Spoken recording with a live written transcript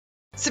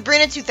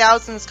Sabrina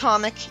 2000s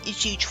comic,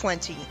 issue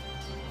 20.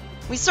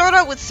 We start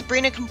out with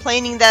Sabrina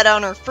complaining that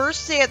on her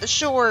first day at the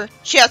shore,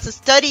 she has to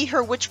study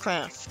her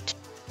witchcraft.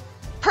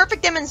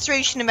 Perfect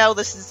demonstration of how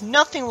this is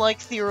nothing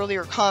like the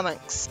earlier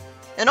comics.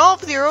 In all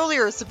of the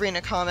earlier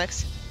Sabrina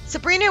comics,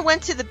 Sabrina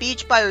went to the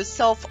beach by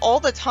herself all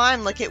the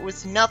time like it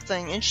was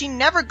nothing, and she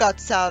never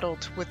got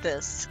saddled with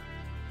this.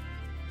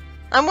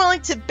 I'm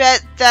willing to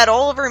bet that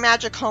all of her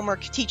magic homework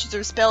teaches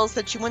her spells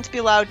that she wouldn't be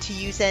allowed to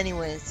use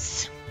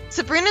anyways.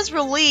 Sabrina's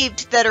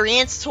relieved that her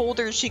aunts told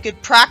her she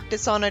could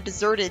practice on a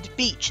deserted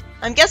beach.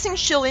 I'm guessing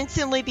she'll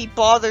instantly be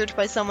bothered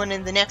by someone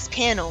in the next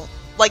panel,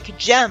 like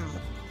Jem.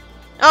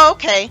 Oh,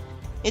 okay.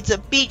 It's a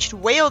beached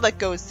whale that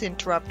goes to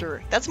interrupt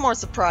her. That's more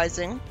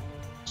surprising.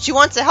 She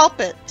wants to help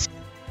it.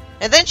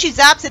 And then she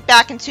zaps it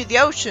back into the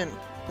ocean,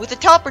 with the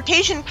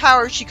teleportation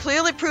power she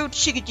clearly proved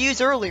she could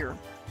use earlier.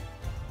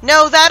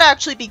 No, that'd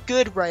actually be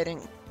good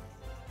writing.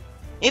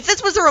 If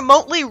this was a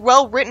remotely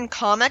well-written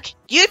comic,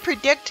 you'd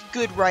predict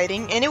good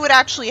writing, and it would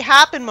actually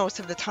happen most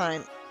of the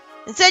time.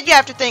 Instead, you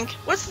have to think,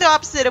 what's the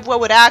opposite of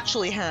what would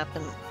actually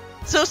happen?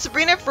 So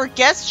Sabrina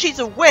forgets she's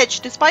a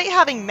witch despite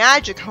having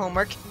magic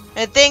homework,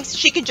 and thinks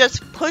she can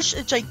just push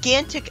a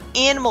gigantic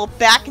animal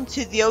back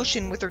into the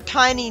ocean with her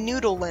tiny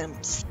noodle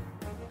limbs.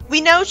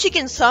 We know she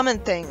can summon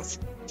things,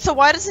 so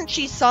why doesn't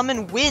she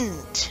summon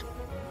wind?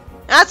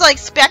 As I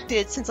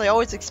expected, since I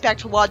always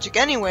expect logic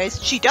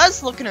anyways, she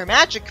does look in her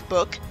magic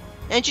book,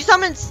 and she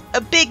summons a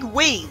big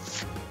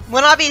wave,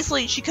 when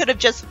obviously she could have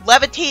just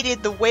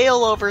levitated the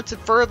whale over to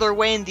further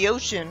away in the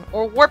ocean,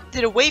 or warped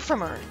it away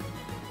from her.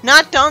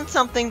 Not done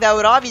something that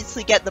would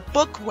obviously get the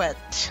book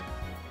wet.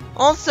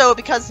 Also,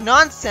 because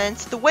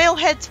nonsense, the whale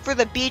heads for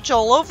the beach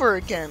all over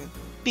again,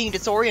 being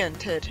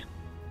disoriented.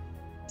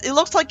 It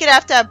looks like it'd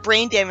have to have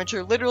brain damage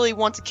or literally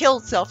want to kill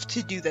itself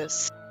to do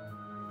this.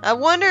 I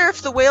wonder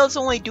if the whale is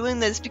only doing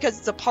this because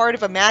it's a part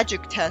of a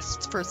magic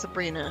test for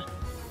Sabrina.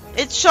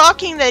 It's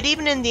shocking that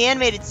even in the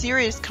animated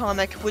series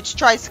comic, which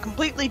tries to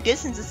completely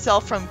distance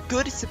itself from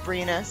good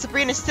Sabrina,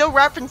 Sabrina still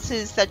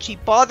references that she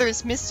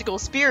bothers mystical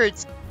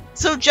spirits,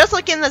 so just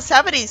like in the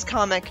 70s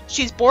comic,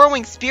 she's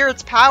borrowing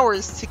spirits'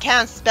 powers to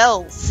cast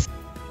spells.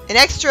 An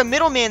extra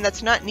middleman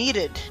that's not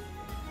needed.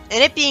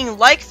 And it being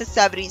like the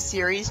 70s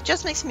series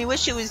just makes me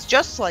wish it was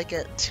just like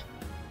it.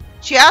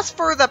 She asks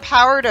for the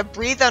power to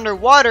breathe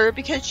underwater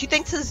because she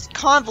thinks as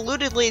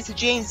convolutedly as a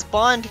James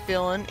Bond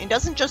villain and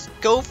doesn't just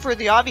go for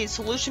the obvious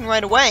solution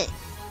right away.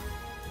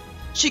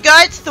 She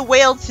guides the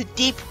whale to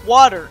deep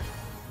water.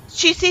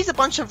 She sees a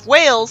bunch of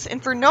whales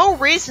and for no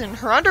reason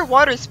her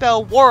underwater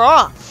spell wore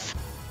off.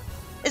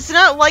 It's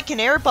not like an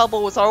air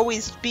bubble was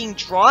always being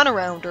drawn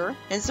around her,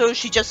 and so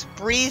she just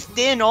breathed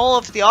in all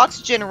of the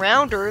oxygen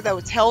around her that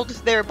was held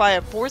there by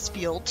a force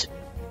field.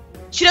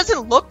 She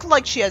doesn't look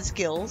like she has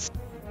gills.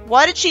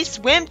 Why did she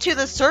swim to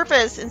the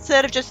surface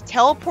instead of just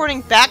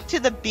teleporting back to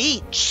the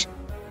beach?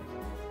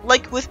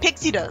 Like with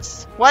Pixie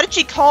does. Why did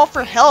she call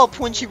for help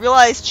when she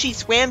realized she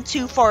swam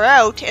too far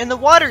out and the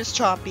water's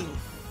choppy?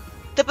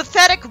 The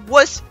pathetic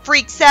wuss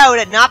freaks out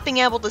at not being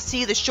able to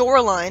see the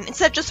shoreline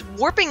instead of just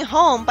warping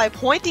home by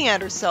pointing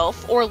at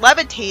herself or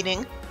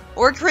levitating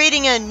or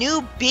creating a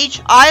new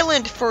beach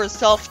island for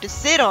herself to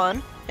sit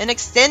on and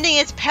extending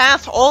its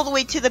path all the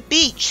way to the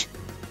beach.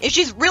 If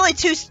she's really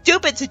too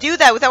stupid to do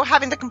that without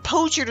having the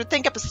composure to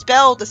think up a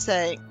spell to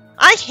say.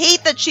 I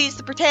hate that she's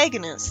the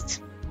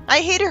protagonist.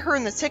 I hated her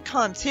in the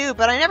sitcom too,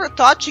 but I never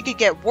thought she could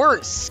get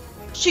worse.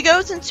 She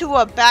goes into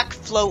a back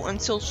float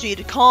until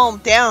she'd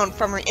calmed down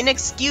from her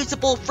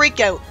inexcusable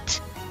freakout.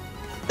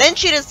 Then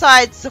she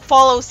decides to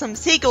follow some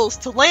seagulls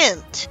to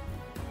land.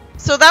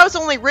 So that was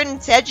only written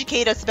to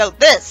educate us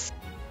about this,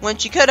 when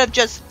she could have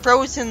just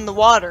frozen the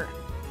water.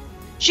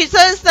 She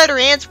says that her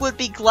aunts would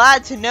be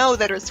glad to know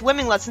that her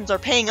swimming lessons are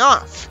paying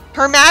off.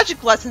 Her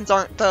magic lessons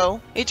aren't though.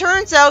 It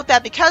turns out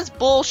that because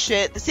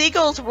bullshit, the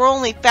seagulls were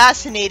only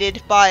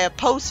fascinated by a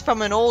post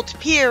from an old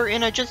pier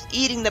and are just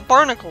eating the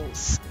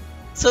barnacles.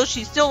 So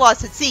she's still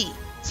lost at sea.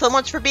 So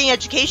much for being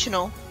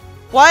educational.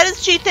 Why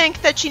does she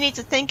think that she needs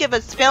to think of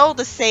a spell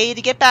to say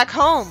to get back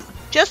home?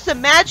 Just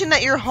imagine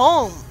that you're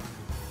home.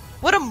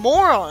 What a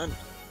moron.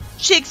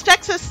 She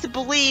expects us to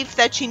believe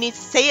that she needs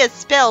to say a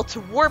spell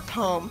to warp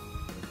home.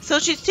 So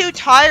she's too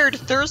tired,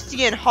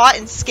 thirsty, and hot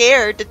and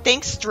scared to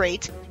think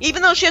straight,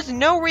 even though she has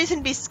no reason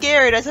to be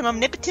scared as an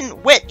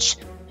omnipotent witch.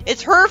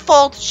 It's her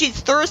fault she's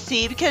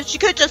thirsty because she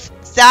could just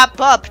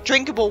zap up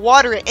drinkable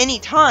water at any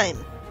time.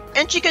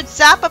 And she could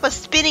zap up a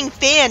spinning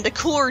fan to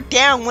cool her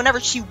down whenever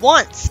she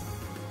wants.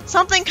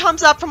 Something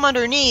comes up from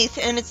underneath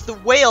and it's the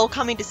whale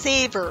coming to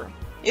save her.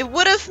 It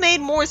would have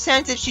made more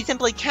sense if she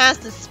simply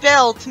cast a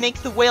spell to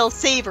make the whale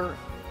save her.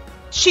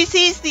 She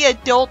sees the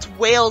adult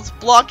whales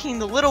blocking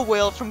the little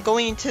whale from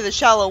going into the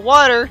shallow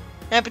water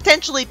and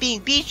potentially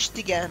being beached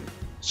again.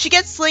 She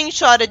gets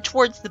slingshotted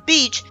towards the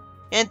beach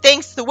and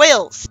thanks the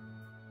whales.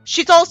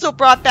 She's also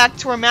brought back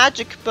to her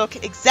magic book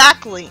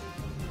exactly,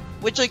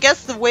 which I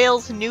guess the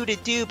whales knew to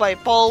do by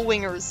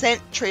following her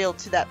scent trail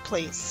to that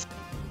place.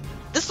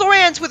 The story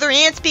ends with her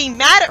aunts being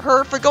mad at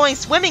her for going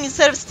swimming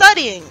instead of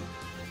studying.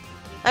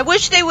 I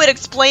wish they would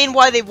explain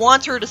why they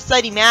want her to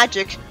study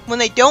magic when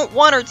they don't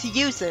want her to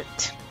use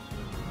it.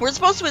 We're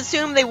supposed to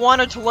assume they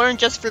want her to learn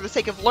just for the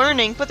sake of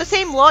learning, but the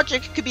same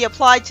logic could be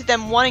applied to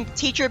them wanting to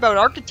teach her about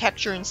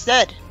architecture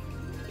instead.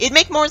 It'd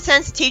make more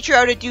sense to teach her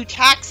how to do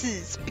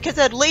taxes, because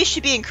at least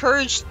she'd be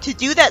encouraged to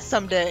do that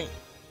someday.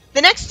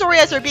 The next story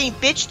has her being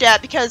bitched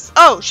at because,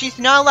 oh, she's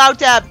not allowed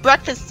to have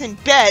breakfast in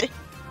bed,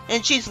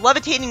 and she's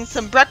levitating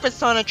some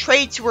breakfast on a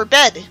tray to her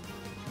bed.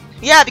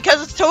 Yeah,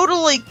 because it's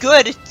totally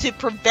good to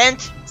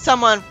prevent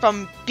someone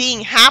from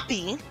being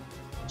happy.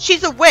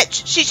 She's a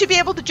witch. She should be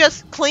able to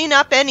just clean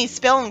up any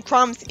spill and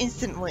crumbs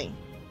instantly.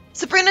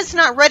 Sabrina's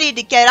not ready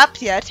to get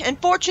up yet,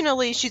 and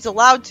fortunately she's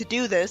allowed to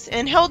do this,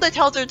 and Hilda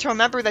tells her to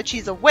remember that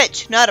she's a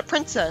witch, not a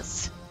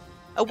princess.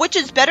 A witch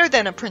is better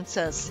than a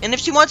princess, and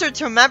if she wants her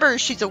to remember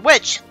she's a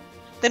witch,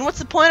 then what's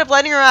the point of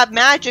letting her have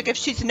magic if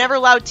she's never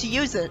allowed to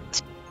use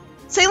it?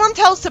 Salem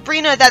tells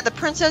Sabrina that the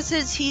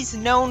princesses he's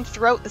known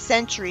throughout the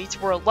centuries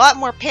were a lot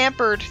more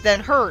pampered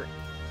than her.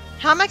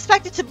 How am I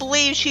expected to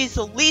believe she's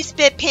the least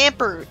bit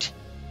pampered?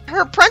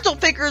 Her parental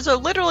figures are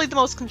literally the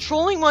most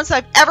controlling ones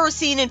I've ever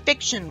seen in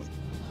fiction.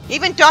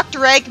 Even Dr.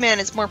 Eggman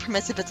is more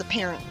permissive as a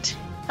parent.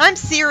 I'm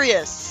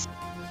serious.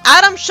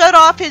 Adam shut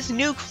off his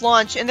nuke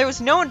launch and there was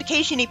no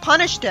indication he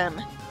punished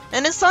him.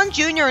 And his son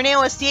Junior in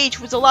AOSDH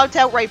was allowed to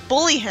outright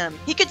bully him.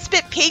 He could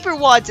spit paper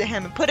wads at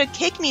him and put a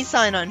kick me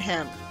sign on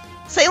him.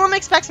 Salem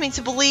expects me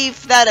to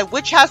believe that a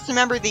witch has to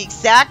remember the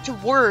exact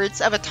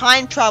words of a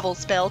time travel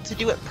spell to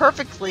do it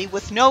perfectly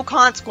with no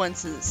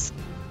consequences.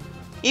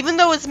 Even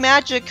though his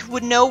magic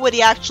would know what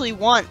he actually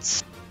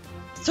wants.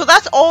 So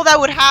that's all that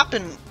would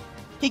happen.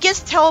 He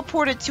gets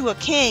teleported to a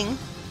king,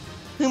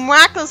 who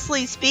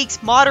miraculously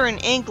speaks modern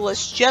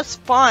English just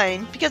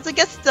fine because I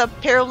guess it's a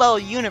parallel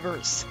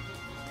universe,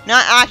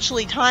 not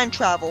actually time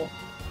travel.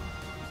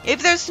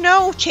 If there's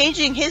no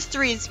changing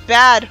history's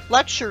bad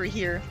lecture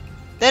here,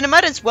 then it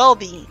might as well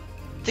be.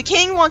 The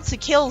king wants to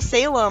kill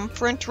Salem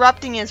for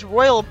interrupting his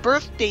royal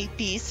birthday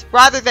feast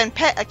rather than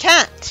pet a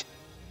cat.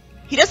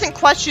 He doesn't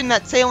question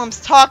that Salem's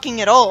talking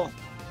at all.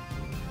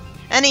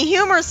 And he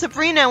humors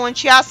Sabrina when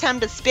she asks him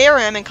to spare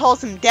him and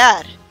calls him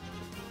dad.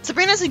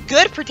 Sabrina's a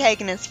good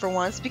protagonist for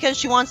once because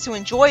she wants to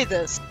enjoy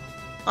this.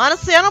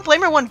 Honestly, I don't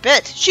blame her one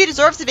bit. She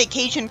deserves a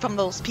vacation from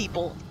those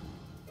people.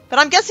 But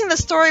I'm guessing the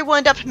story will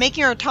end up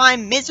making her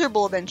time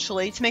miserable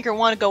eventually to make her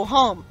want to go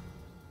home.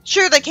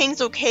 Sure, the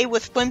king's okay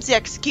with flimsy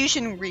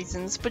execution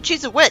reasons, but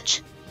she's a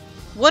witch.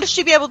 Wouldn't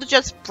she be able to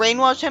just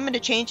brainwash him into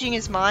changing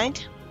his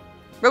mind?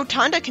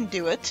 Rotunda can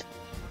do it.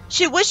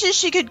 She wishes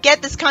she could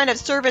get this kind of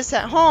service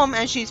at home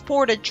as she's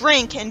poured a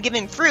drink and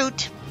given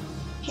fruit.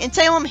 And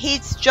Salem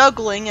hates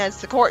juggling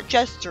as the court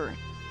jester.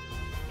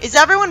 Is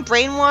everyone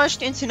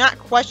brainwashed into not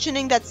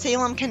questioning that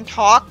Salem can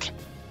talk?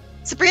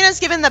 Sabrina's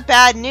given the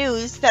bad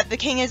news that the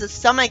king has a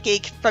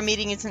stomachache from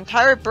eating his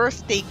entire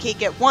birthday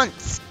cake at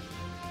once.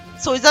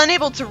 So he's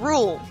unable to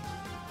rule,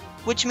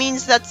 which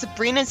means that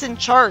Sabrina's in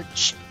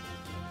charge.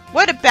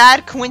 What a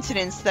bad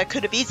coincidence that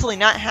could have easily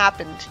not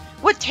happened.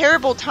 What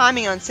terrible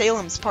timing on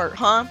Salem's part,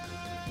 huh?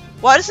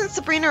 Why doesn't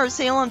Sabrina or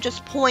Salem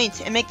just point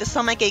and make the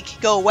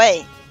stomachache go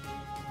away?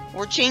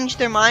 Or change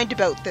their mind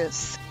about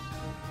this?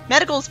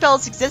 Medical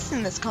spells exist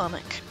in this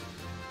comic.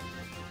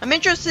 I'm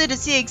interested to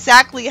see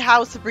exactly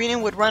how Sabrina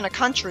would run a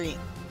country.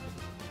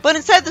 But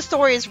instead the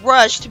story is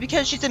rushed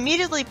because she's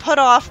immediately put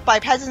off by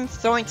peasants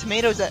throwing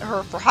tomatoes at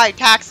her for high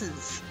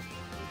taxes.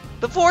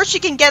 Before she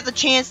can get the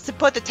chance to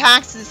put the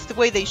taxes the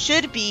way they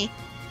should be,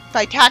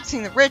 by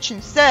taxing the rich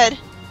instead,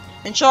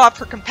 and show off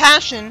her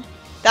compassion,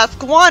 that's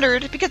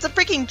squandered because a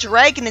freaking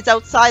dragon is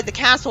outside the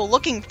castle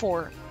looking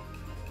for her.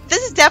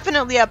 This is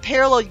definitely a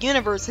parallel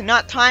universe and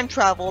not time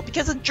travel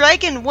because a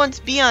dragon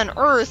wouldn't be on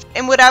Earth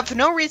and would have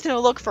no reason to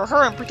look for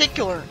her in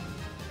particular.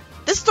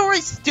 This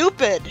story's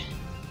stupid.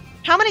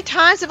 How many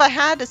times have I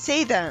had to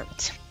say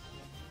that?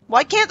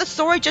 Why can't the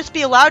story just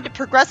be allowed to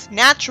progress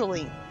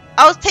naturally?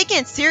 I was taking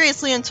it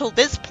seriously until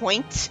this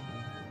point.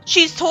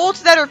 She's told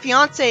that her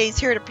fiancé is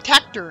here to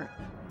protect her.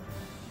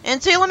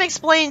 And Salem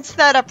explains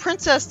that a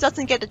princess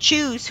doesn't get to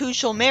choose who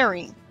she'll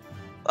marry.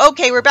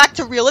 Okay, we're back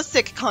to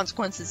realistic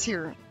consequences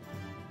here.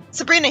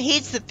 Sabrina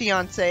hates the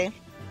fiancé.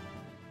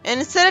 And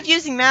instead of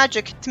using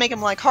magic to make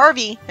him like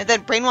Harvey, and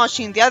then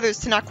brainwashing the others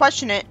to not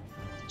question it,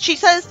 she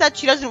says that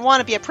she doesn't want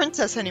to be a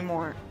princess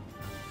anymore.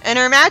 And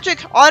her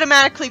magic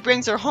automatically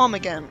brings her home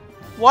again.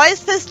 Why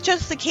is this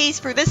just the case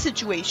for this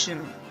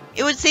situation?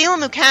 It was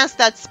Salem who cast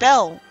that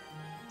spell.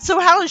 So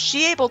how is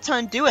she able to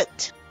undo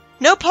it?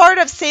 No part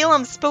of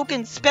Salem's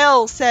spoken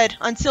spell said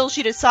until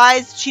she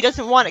decides she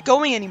doesn't want it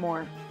going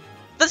anymore.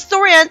 The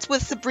story ends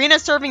with Sabrina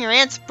serving her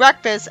aunts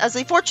breakfast as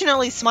they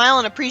fortunately smile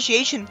in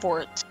appreciation for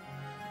it.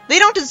 They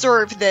don't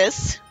deserve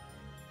this.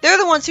 They're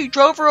the ones who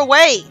drove her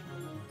away.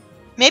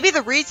 Maybe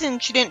the reason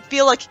she didn't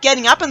feel like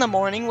getting up in the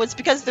morning was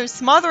because they're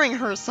smothering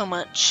her so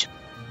much.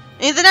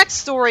 In the next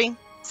story,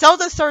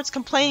 Zelda starts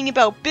complaining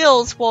about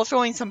bills while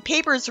throwing some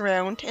papers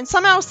around, and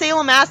somehow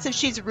Salem asks if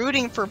she's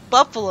rooting for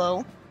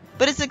Buffalo,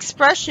 but his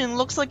expression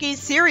looks like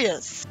he's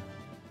serious.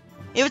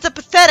 It was a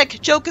pathetic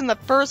joke in the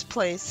first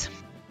place.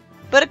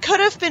 but it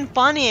could have been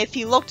funny if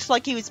he looked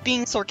like he was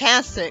being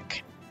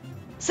sarcastic.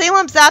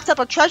 Salem zaps up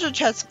a treasure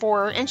chest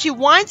for her, and she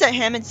whines at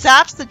him and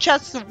zaps the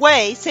chest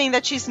away, saying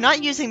that she's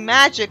not using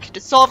magic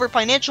to solve her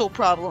financial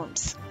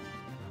problems.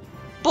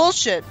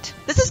 Bullshit.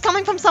 This is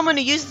coming from someone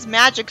who uses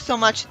magic so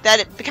much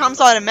that it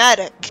becomes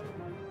automatic.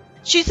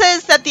 She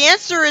says that the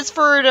answer is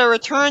for her to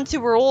return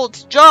to her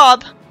old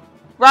job,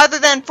 rather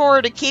than for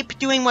her to keep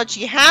doing what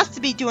she has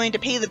to be doing to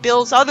pay the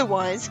bills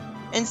otherwise,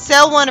 and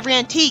sell one of her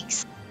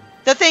antiques.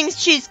 The things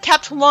she's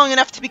kept long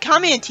enough to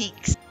become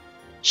antiques.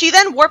 She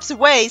then warps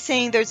away,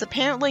 saying there's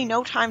apparently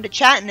no time to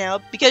chat now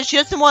because she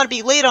doesn't want to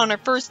be late on her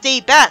first day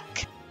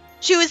back.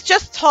 She was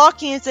just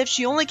talking as if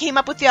she only came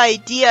up with the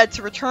idea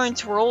to return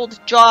to her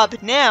old job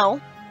now,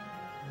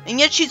 and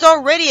yet she's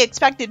already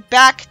expected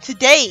back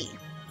today.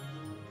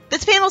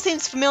 This panel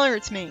seems familiar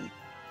to me.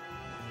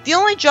 The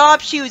only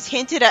job she was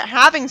hinted at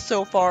having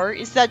so far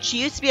is that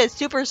she used to be a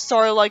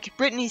superstar like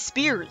Britney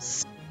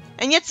Spears,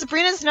 and yet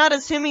Sabrina's not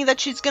assuming that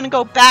she's gonna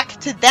go back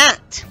to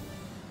that.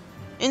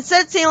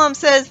 Instead, Salem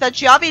says that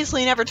she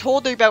obviously never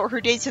told her about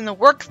her days in the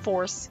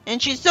workforce,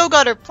 and she still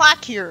got her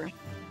plaque here,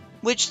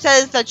 which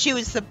says that she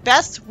was the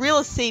best real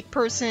estate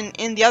person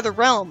in the other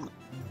realm.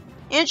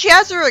 And she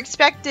has her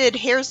expected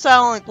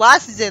hairstyle and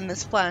glasses in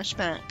this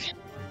flashback,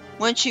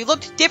 when she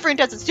looked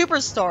different as a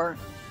superstar.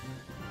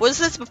 Was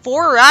this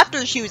before or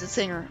after she was a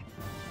singer?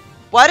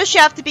 Why does she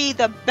have to be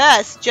the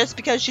best just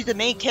because she's a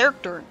main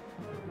character?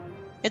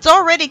 It's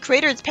already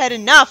Crater's pet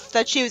enough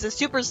that she was a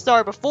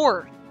superstar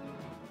before.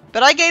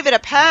 But I gave it a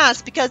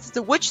pass because it's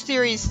a witch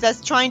series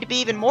that's trying to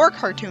be even more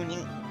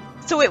cartoony,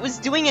 so it was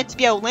doing it to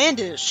be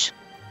outlandish.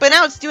 But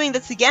now it's doing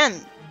this again.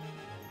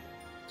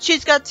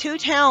 She's got two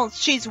talents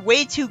she's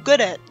way too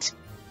good at.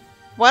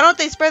 Why don't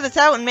they spread this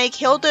out and make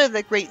Hilda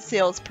the great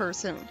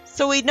salesperson,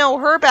 so we'd know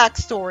her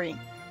backstory?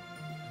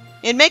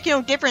 It'd make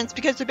no difference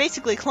because they're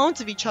basically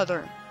clones of each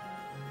other.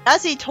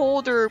 As he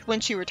told her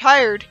when she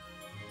retired,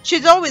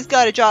 she's always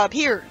got a job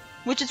here,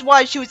 which is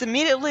why she was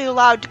immediately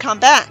allowed to come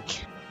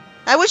back.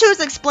 I wish it was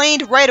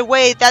explained right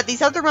away that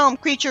these other realm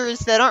creatures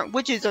that aren't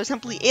witches are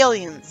simply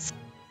aliens.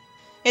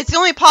 It's the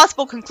only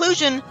possible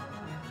conclusion,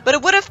 but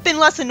it would have been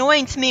less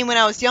annoying to me when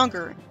I was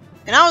younger,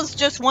 and I was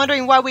just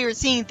wondering why we were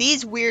seeing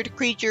these weird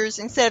creatures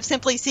instead of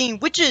simply seeing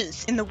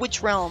witches in the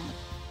witch realm.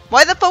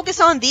 Why the focus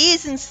on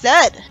these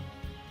instead?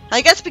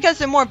 I guess because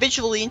they're more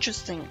visually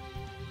interesting,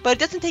 but it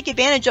doesn't take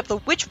advantage of the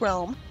witch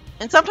realm,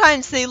 and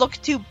sometimes they look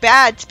too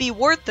bad to be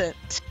worth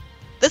it.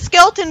 The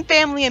skeleton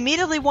family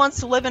immediately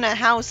wants to live in a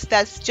house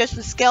that's just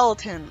a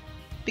skeleton,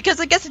 because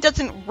I guess it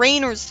doesn't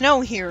rain or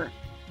snow here.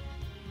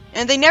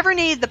 And they never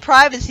need the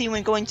privacy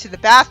when going to the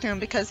bathroom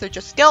because they're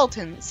just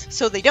skeletons,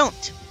 so they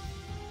don't.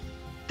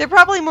 They're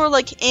probably more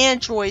like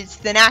androids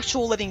than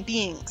actual living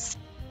beings.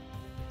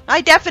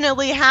 I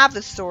definitely have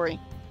the story.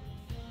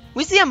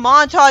 We see a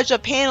montage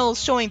of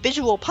panels showing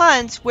visual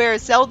puns where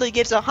Zelda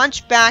gives a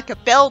hunchback a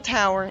bell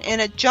tower and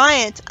a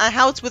giant a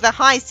house with a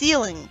high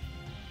ceiling.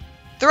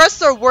 The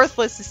rest are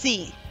worthless to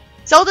see.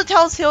 Zelda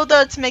tells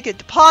Hilda to make a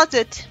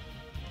deposit,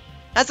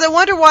 as I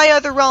wonder why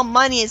other realm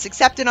money is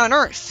accepted on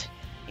Earth.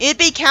 It'd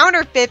be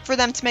counterfeit for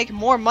them to make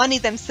more money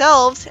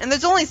themselves, and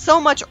there's only so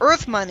much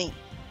Earth money.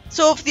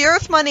 So if the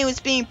Earth money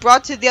was being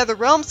brought to the other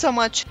realm so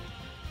much,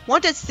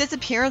 won't its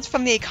disappearance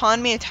from the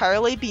economy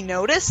entirely be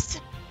noticed?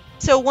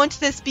 So won't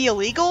this be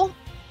illegal?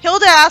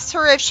 Hilda asks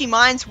her if she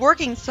minds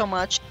working so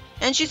much,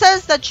 and she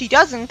says that she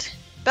doesn't,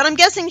 but I'm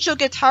guessing she'll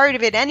get tired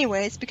of it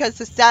anyways because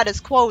the status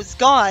quo is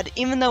God,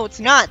 even though it's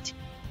not.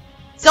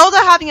 Zelda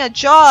having a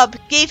job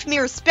gave me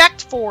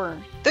respect for her.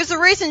 There's a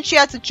reason she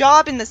has a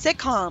job in the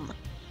sitcom.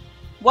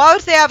 Why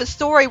would they have a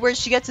story where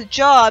she gets a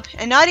job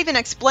and not even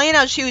explain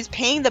how she was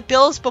paying the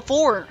bills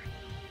before?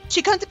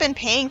 She couldn't have been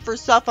paying for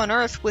stuff on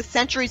Earth with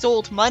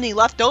centuries-old money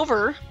left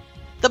over.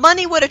 The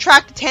money would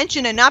attract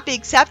attention and not be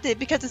accepted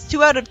because it's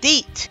too out of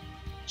date.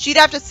 She'd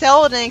have to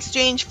sell it in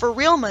exchange for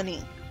real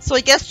money, so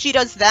I guess she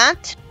does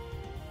that?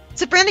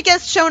 Sabrina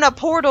gets shown a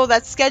portal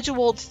that's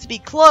scheduled to be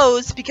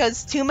closed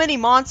because too many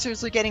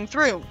monsters are getting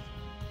through.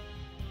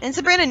 And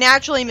Sabrina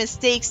naturally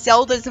mistakes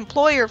Zelda's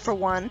employer for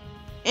one,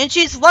 and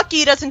she's lucky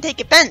he doesn't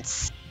take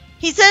offense.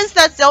 He says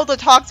that Zelda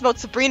talks about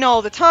Sabrina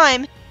all the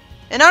time,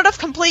 and out of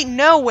complete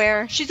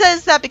nowhere, she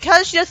says that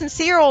because she doesn't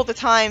see her all the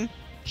time,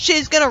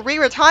 she's gonna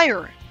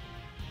re-retire.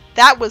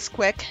 That was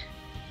quick.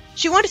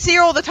 She wanted to see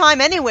her all the time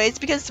anyways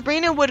because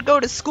Sabrina would go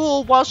to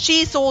school while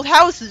she sold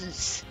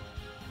houses.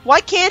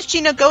 Why can't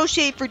she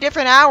negotiate for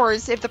different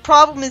hours if the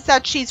problem is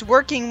that she's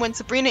working when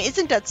Sabrina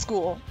isn't at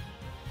school?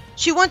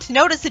 She won't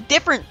notice a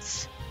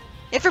difference.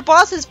 If her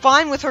boss is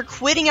fine with her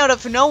quitting out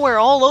of nowhere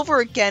all over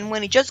again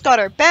when he just got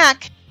her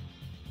back,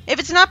 if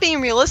it's not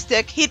being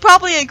realistic, he'd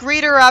probably agree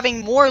to her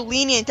having more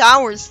lenient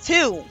hours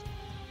too.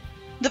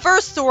 The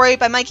first story,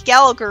 by Mike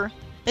Gallagher,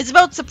 is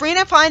about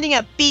Sabrina finding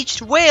a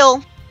beached whale,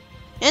 and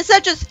instead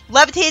of just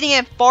levitating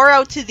it far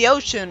out to the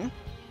ocean,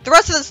 the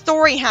rest of the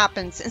story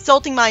happens,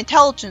 insulting my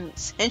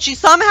intelligence, and she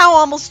somehow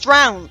almost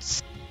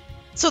drowns.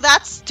 So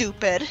that's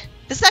stupid.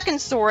 The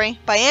second story,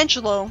 by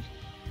Angelo,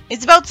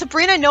 is about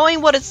Sabrina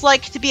knowing what it's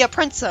like to be a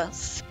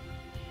princess.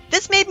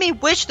 This made me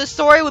wish the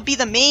story would be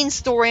the main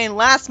story and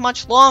last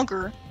much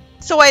longer,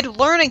 so I'd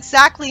learn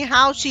exactly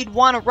how she'd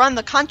want to run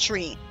the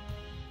country.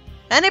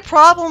 Any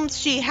problems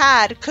she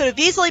had could have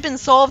easily been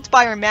solved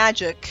by her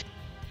magic,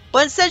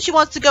 but instead she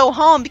wants to go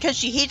home because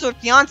she hates her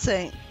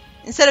fiancé,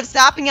 instead of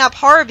zapping up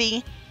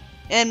Harvey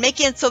and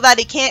making it so that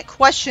he can't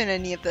question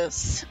any of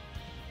this.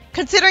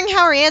 Considering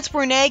how her aunts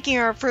were nagging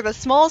her for the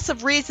smallest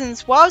of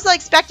reasons, why was I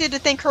expected to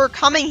think her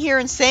coming here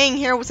and staying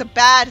here was a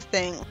bad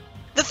thing?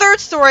 The third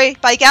story,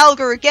 by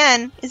Gallagher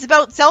again, is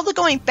about Zelda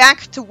going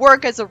back to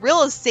work as a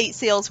real estate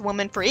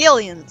saleswoman for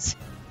aliens.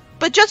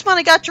 But just when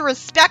I got to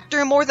respect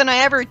her more than I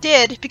ever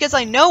did, because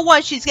I know why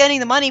she's getting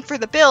the money for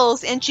the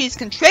bills and she's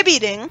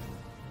contributing,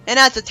 and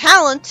as a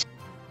talent,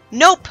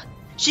 nope,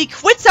 she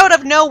quits out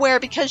of nowhere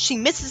because she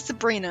misses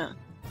Sabrina.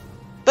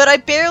 But I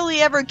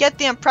barely ever get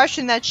the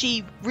impression that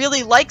she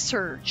really likes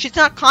her. She's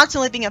not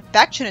constantly being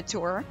affectionate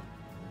to her.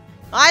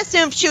 I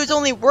assumed she was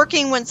only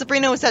working when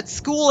Sabrina was at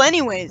school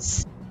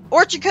anyways.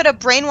 Or she could have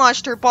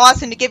brainwashed her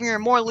boss into giving her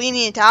more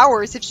lenient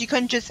hours if she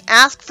couldn't just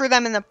ask for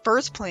them in the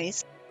first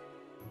place.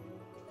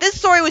 This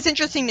story was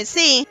interesting to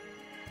see,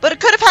 but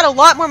it could have had a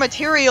lot more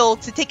material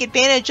to take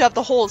advantage of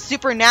the whole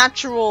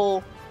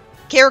supernatural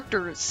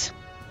characters.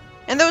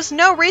 And there was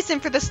no reason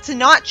for this to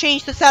not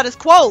change the status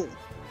quo.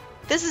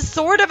 This is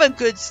sort of a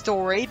good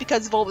story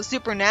because of all the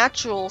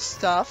supernatural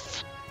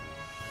stuff,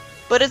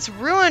 but it's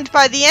ruined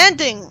by the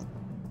ending.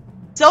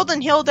 Zelda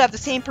and Hilda have the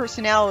same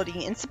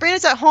personality, and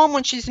Sabrina's at home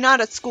when she's not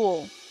at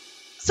school.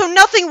 So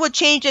nothing would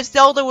change if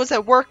Zelda was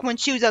at work when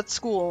she was at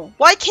school.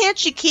 Why can't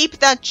she keep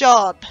that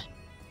job?